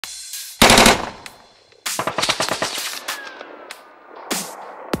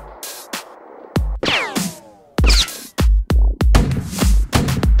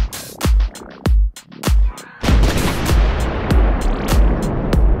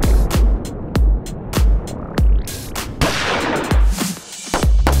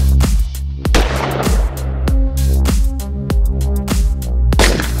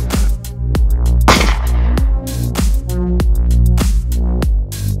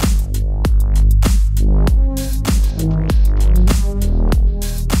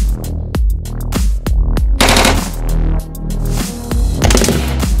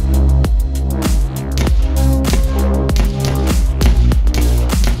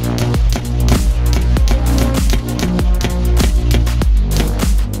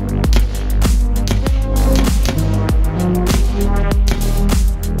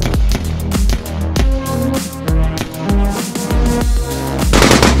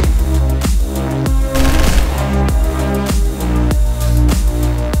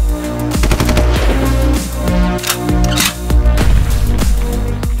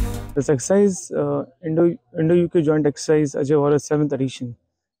This exercise, Indo-UK Joint Exercise Ajeya Warrior 7th edition,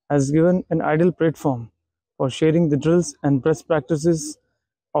 has given an ideal platform for sharing the drills and best practices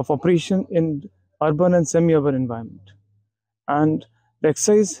of operation in urban and semi-urban environment. And the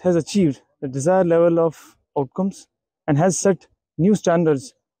exercise has achieved the desired level of outcomes and has set new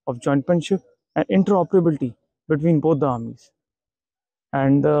standards of jointmanship and interoperability between both the armies.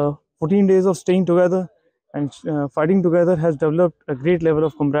 And 14 days of staying together and fighting together has developed a great level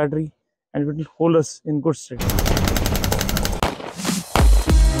of camaraderie, and it will hold us in good stead.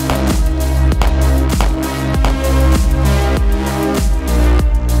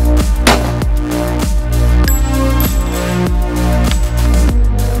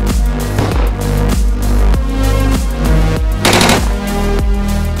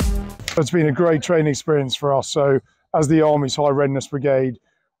 It's been a great training experience for us. So as the Army's High Readiness Brigade,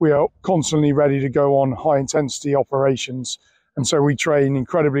 we are constantly ready to go on high intensity operations. And so we train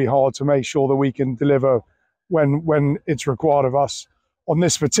incredibly hard to make sure that we can deliver when it's required of us. On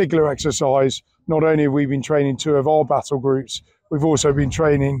this particular exercise, not only have we been training 2 of our battle groups, we've also been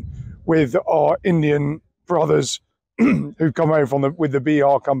training with our Indian brothers who've come over with the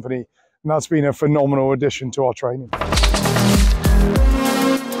Bihar company. And that's been a phenomenal addition to our training.